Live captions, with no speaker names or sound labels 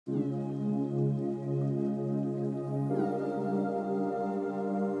Hi,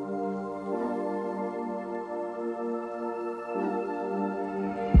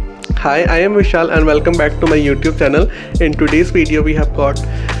 I am Vishal and welcome back to my YouTube channel. In today's video we have got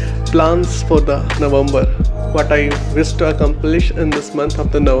plans for the November, what I wish to accomplish in this month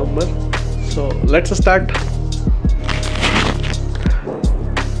of the November. So let's start.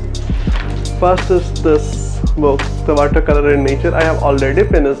 First is this book, the Watercolor in Nature. I have already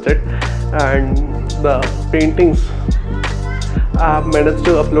finished it, and the paintings I have managed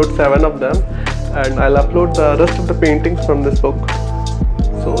to upload 7 of them, and I'll upload the rest of the paintings from this book.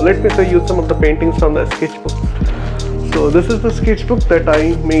 So let me show you some of the paintings from the sketchbook. So this is the sketchbook that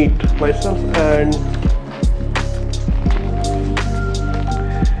I made myself, and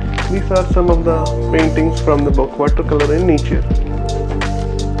these are some of the paintings from the book Watercolor in Nature.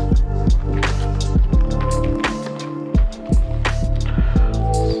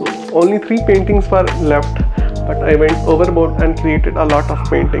 So only 3 paintings were left, but I went overboard and created a lot of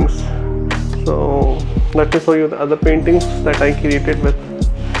paintings. So let me show you the other paintings that I created with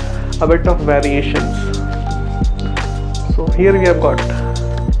a bit of variations. So here we have got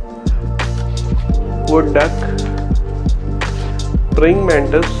wood duck, praying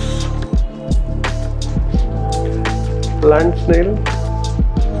mantis, land snail,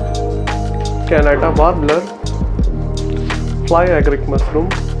 Canada warbler, fly agaric mushroom,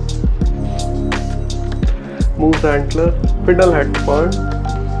 moose antler, fiddlehead fern,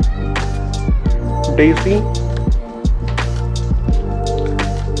 daisy,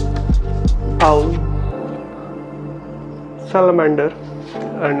 owl, salamander,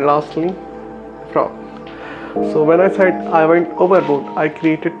 and lastly frog. So when I said I went overboard, I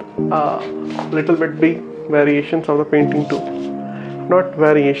created a little bit big variations of the painting too. Not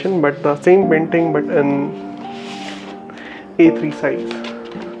variation, but the same painting but in A3 size.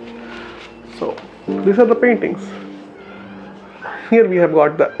 So these are the paintings. Here we have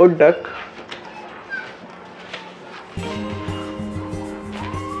got the wood duck,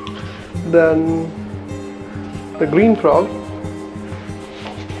 then the green frog,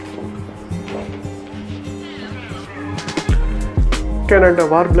 Canada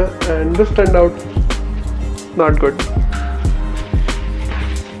warbler, and this turned out not good.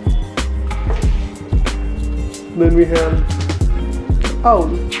 Then we have owl,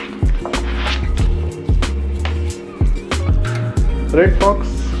 red fox,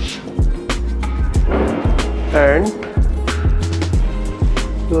 and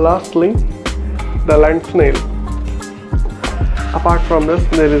lastly the land snail. Apart from this,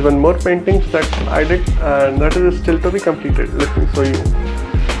 there is one more painting that I did, and that is still to be completed. Let me show you.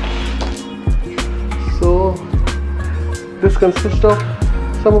 So this consists of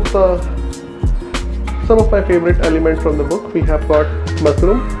some of my favorite elements from the book. We have got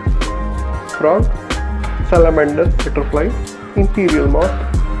mushroom, frog, salamander, butterfly, imperial moth,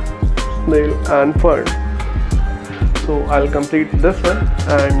 snail, and fern. So I'll complete this one,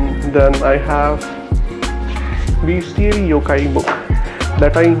 and then I have Bestiary Yokai book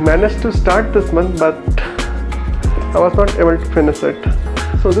that I managed to start this month, but I was not able to finish it.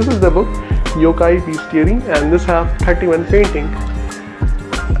 So this is the book Yokai Bestiary, and this have 31 painting,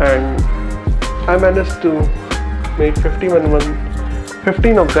 and I managed to make 15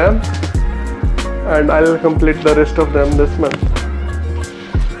 of them, and I'll complete the rest of them this month.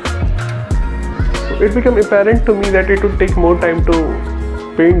 It became apparent to me that it would take more time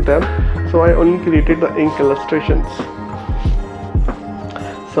to paint them, so I only created the ink illustrations.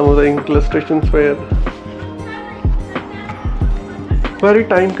 Some of the ink illustrations were very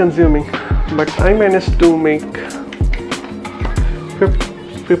time consuming, but I managed to make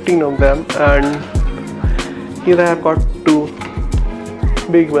 15 of them, and here I have got 2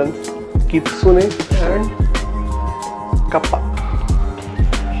 big ones, Kitsune and Kappa.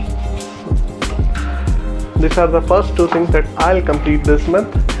 These are the first 2 things that I'll complete this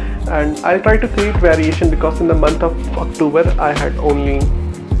month, and I'll try to create variation because in the month of October I had only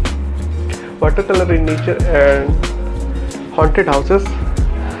Watercolor in Nature and haunted houses.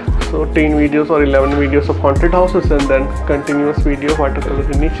 So 10 videos or 11 videos of haunted houses and then continuous video of Watercolor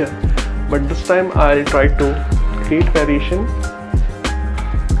in Nature. But this time I'll try to create variation,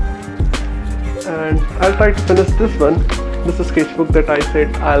 and I'll try to finish this one. This is a sketchbook that I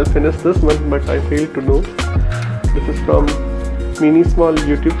said I'll finish this month, but I failed to do. This is from Mini Small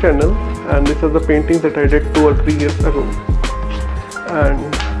YouTube channel, and these are the paintings that I did 2 or 3 years ago.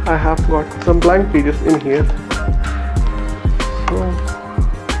 And I have got some blank pages in here. So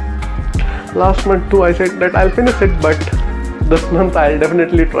last month too I said that I'll finish it, but this month I'll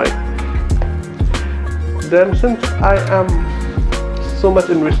definitely try. Then since I am so much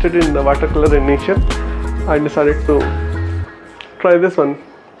invested in the watercolor in nature, I decided to try this one,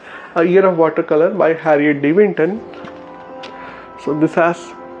 A Year of Watercolor by Harriet D. Winton. So this has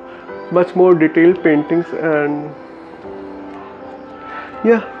much more detailed paintings, and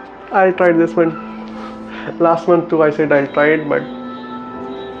yeah, I tried this one. Last month too I said I'll try it, but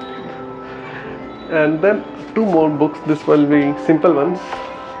and then 2 more books. This will be simple ones.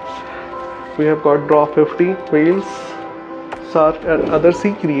 We have got Draw 50, Whales, Shark and Other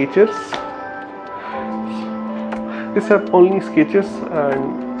Sea Creatures. These have only sketches,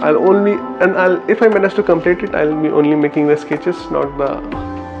 and if I manage to complete it, I'll be only making the sketches, not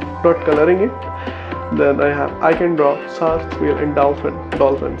coloring it. Then I can draw sharks, whale and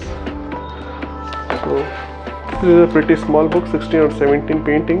dolphins. So this is a pretty small book, 16 or 17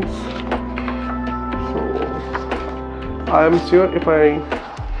 paintings. So I am sure if I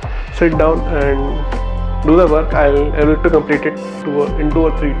sit down and do the work, I'll be able to complete it in 2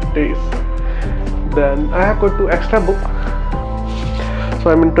 or 3 days. Then I have got 2 extra books. So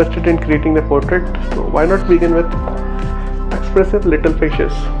I'm interested in creating the portrait. So why not begin with expressive little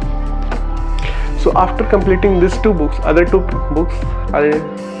fishes? So after completing these 2 books, other 2 books, I'll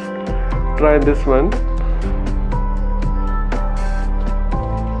try this one.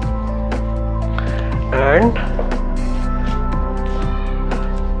 And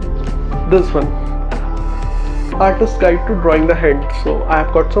this one, Artist's Guide to Drawing the Hand. So I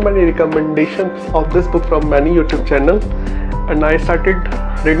have got so many recommendations of this book from many YouTube channels, and I started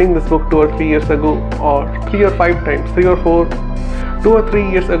reading this book 2 or 3 years ago, or 3 or 5 times, 2 or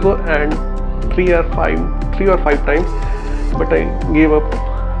 3 years ago, and 3 or 5 times, but I gave up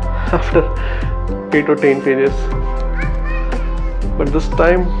after 8 or 10 pages. But this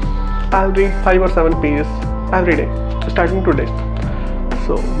time I'll read 5 or 7 pages every day, starting today.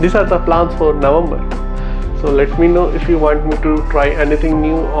 So these are the plans for November. So let me know if you want me to try anything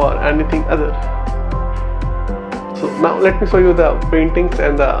new or anything other. So now let me show you the paintings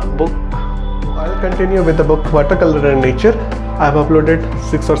and the book. I'll continue with the book Watercolor in Nature. I have uploaded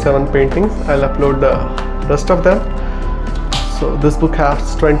 6 or 7 paintings. I'll upload the rest of them. So this book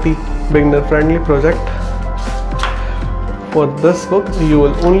has 20 beginner friendly project. For this book you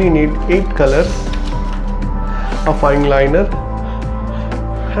will only need 8 colors, a fine liner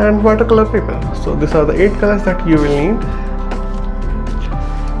and watercolor paper. So these are the 8 colors that you will need,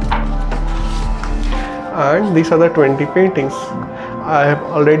 and these are the 20 paintings. I have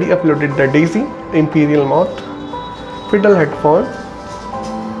already uploaded the Daisy, Imperial Moth, Fiddlehead Fawn,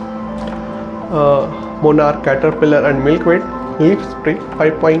 Monarch Caterpillar and Milkweed, Leaf Spray,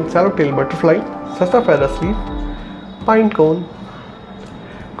 5-point Swallowtail Butterfly, Sassafras Leaf, Pine Cone,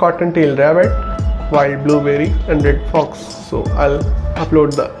 Cottontail Rabbit, Wild Blueberry and Red Fox. So I'll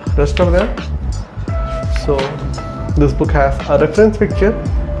upload the rest of them. So this book has a reference picture,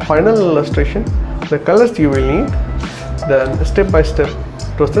 final illustration, the colors you will need, then step-by-step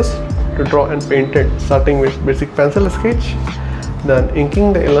process to draw and paint it, starting with basic pencil sketch, then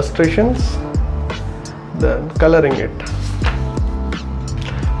inking the illustrations, then coloring it.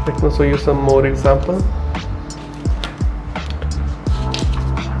 Let me show you some more examples.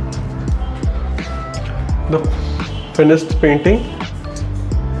 The finished painting,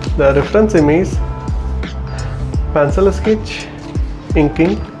 the reference image, pencil sketch,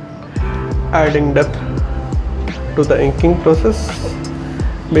 inking, adding depth to the inking process,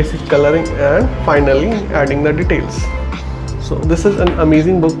 basic coloring, and finally adding the details. So this is an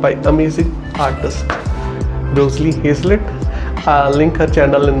amazing book by amazing artist Rosalie Haizlett. I'll link her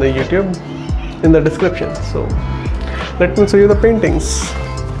channel in the YouTube in the description. So let me show you the paintings.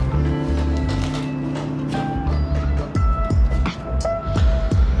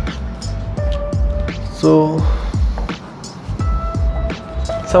 So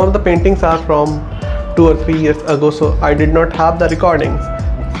some of the paintings are from 2 or 3 years ago, so I did not have the recordings,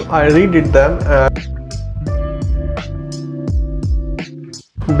 so I redid them and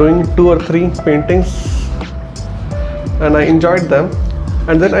doing 2 or 3 paintings, and I enjoyed them,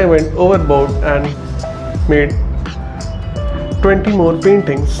 and then I went overboard and made 20 more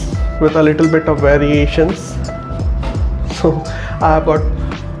paintings with a little bit of variations. So I have got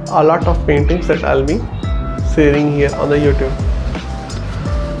a lot of paintings that I'll be sharing here on the YouTube.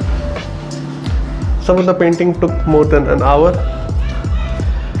 Some of the painting took more than an hour.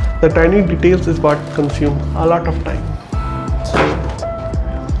 The tiny details is what consumed a lot of time. So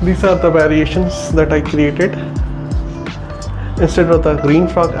these are the variations that I created. Instead of the green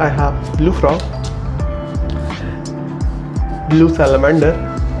frog, I have blue frog, blue salamander,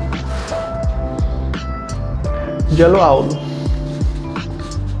 yellow owl,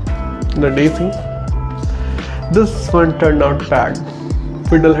 the daisy. This one turned out bad.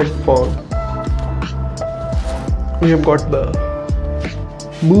 fiddlehead fawn. We have got the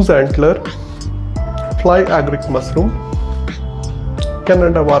moose antler, fly agaric mushroom,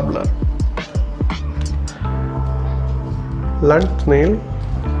 Canada warbler, land snail,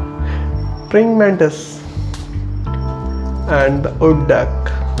 praying mantis, and the wood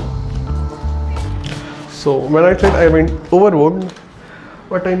duck. So when I said I went overboard,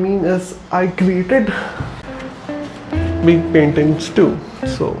 what I mean is I created big paintings too.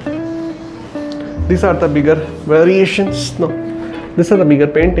 So these are the bigger variations. No, these are the bigger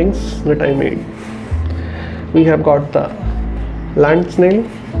paintings that I made. We have got the land snail,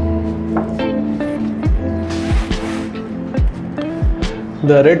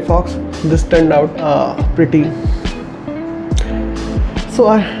 the red fox. This turned out pretty. So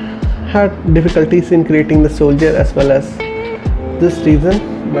I had difficulties in creating the soldier as well as this reason,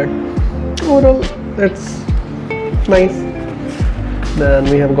 but overall that's nice. Then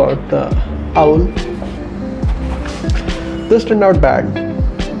we have got the owl. This turned out bad.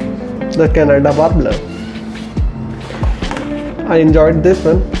 The Canada warbler. I enjoyed this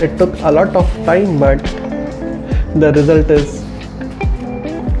one. It took a lot of time, but the result is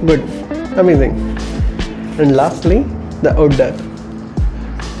good, amazing. And lastly, the wood duck.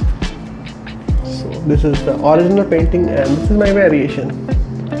 So this is the original painting and this is my variation.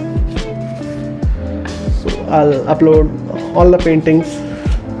 So I'll upload all the paintings.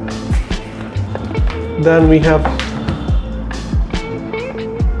 Then we have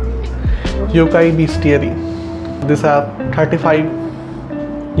Yokai Bestiary. These are 35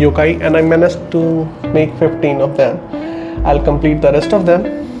 yokai and I managed to make 15 of them. I'll complete the rest of them.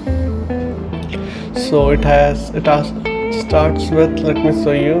 So it starts with, let me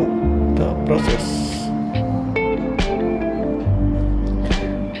show you the process.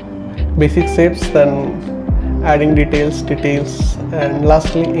 Basic shapes, then adding details, and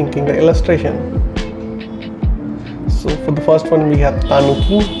lastly inking the illustration. So for the first one we have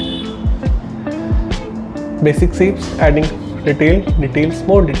tanuki. Basic shapes, adding details,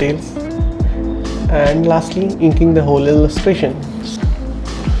 more details, and lastly inking the whole illustration.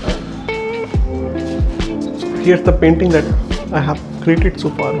 So here's the painting that I have created so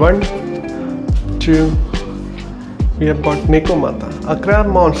far. 1, 2, we have got Neko Mata, a crab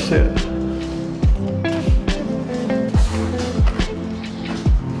monster.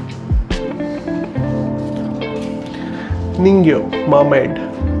 Ningyo, mermaid.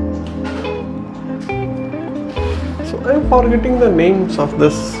 So I'm forgetting the names of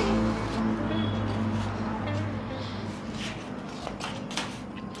this.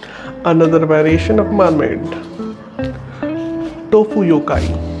 Another variation of mermaid. Tofu yokai.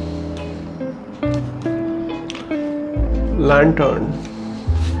 Lantern.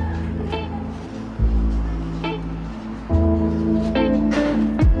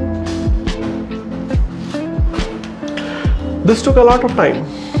 This took a lot of time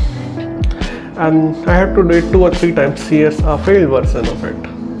and I had to do it 2 or 3 times. Here's a failed version of it.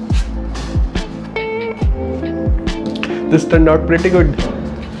 This turned out pretty good.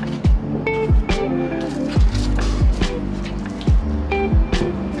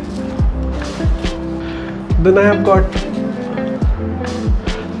 Then I have got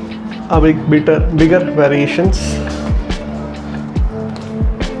a bigger variations.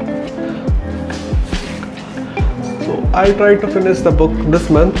 So I'll try to finish the book this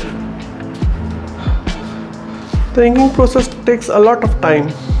month. The inking process takes a lot of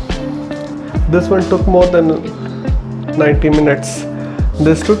time. This one took more than 90 minutes.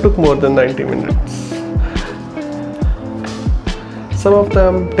 This too took more than 90 minutes. Some of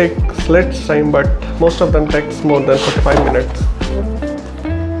them take less time, but most of them takes more than 45 minutes.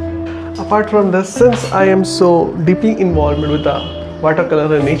 Apart from this, since I am so deeply involved with the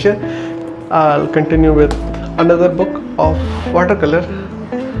watercolor and nature, I'll continue with another book of watercolor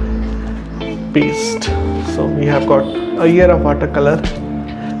paste. So we have got A Year of Watercolor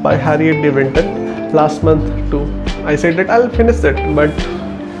by Harriet De Winter. Last month too, I said that I'll finish it, but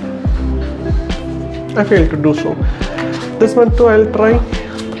I failed to do so. This month too I'll try.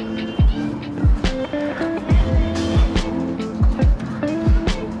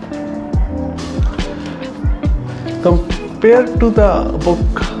 Compared to the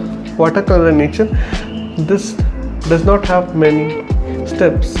book Watercolor Nature, this does not have many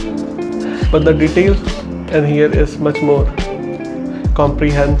steps, but the detail and here is much more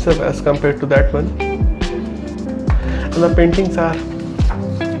comprehensive as compared to that one, and the paintings are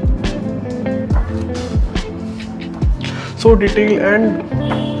so detailed and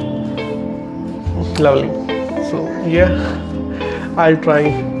lovely. So yeah, I'll try,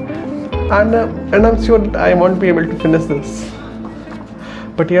 and I'm sure that I won't be able to finish this,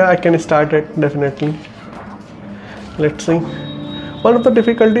 but yeah, I can start it definitely. Let's see. One of the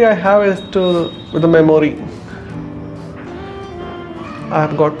difficulty I have is with the memory.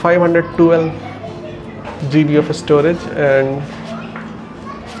 I've got 512 GB of storage, and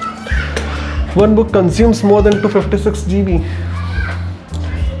one book consumes more than 256 GB.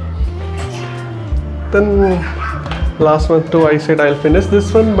 Then last month too I said I'll finish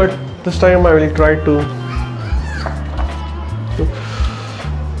this one, but this time I will try to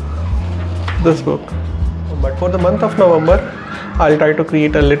this book. But for the month of November, I'll try to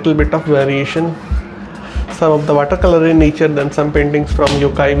create a little bit of variation. Some of the watercolor in nature, then some paintings from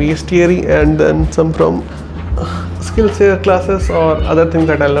Yokai Bestiary, and then some from skill share classes or other things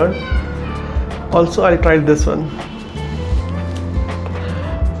that I learned. Also, I'll try this one.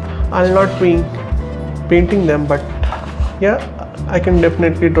 I'll not be painting them, but yeah, I can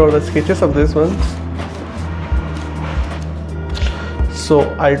definitely draw the sketches of these ones. So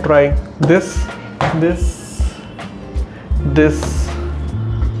I'll try this.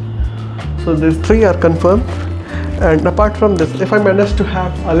 So these three are confirmed, and apart from this, if I manage to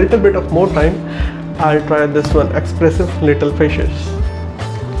have a little bit of more time, I'll try this one, expressive little fishes.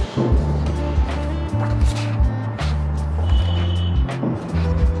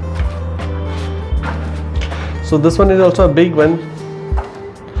 So this one is also a big one,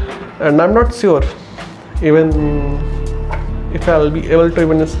 and I'm not sure even if I'll be able to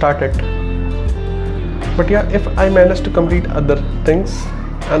even start it. But yeah, if I manage to complete other things,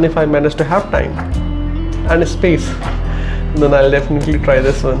 and if I manage to have time and space, then I'll definitely try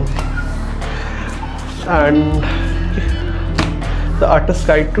this one. And the Artist's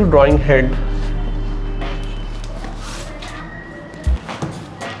Guide to Drawing Head.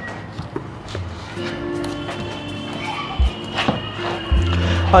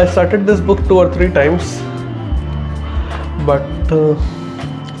 I started this book 2 or 3 times, but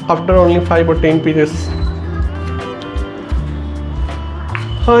after only 5 or 10 pages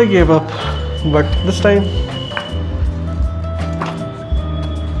I gave up. But this time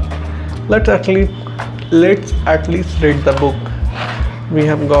let's at least read the book. We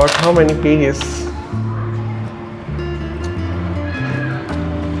have got how many pages?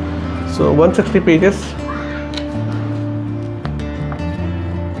 So 160 pages.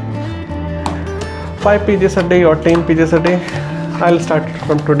 5 pages a day or 10 pages a day. I'll start it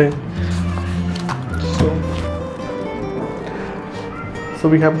from today. So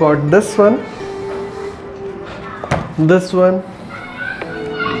we have got this one,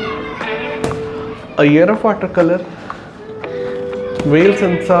 A Year of Watercolor, Whales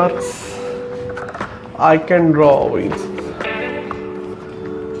and Sharks, I Can Draw Whales,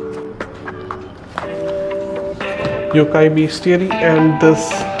 Yokai Bestiary, and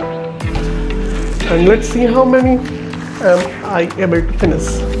this. And let's see how many am I able to finish.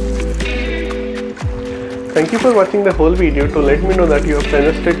 Thank you for watching the whole video. To let me know that you have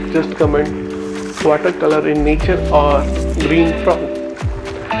finished it, just comment watercolor in nature or green frog.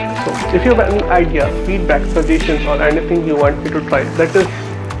 So if you have any idea, feedback, suggestions, or anything you want me to try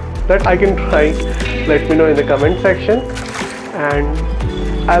that I can try, let me know in the comment section, and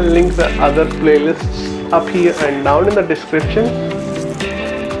I'll link the other playlists up here and down in the description.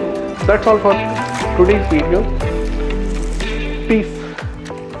 That's all for today's video. Peace.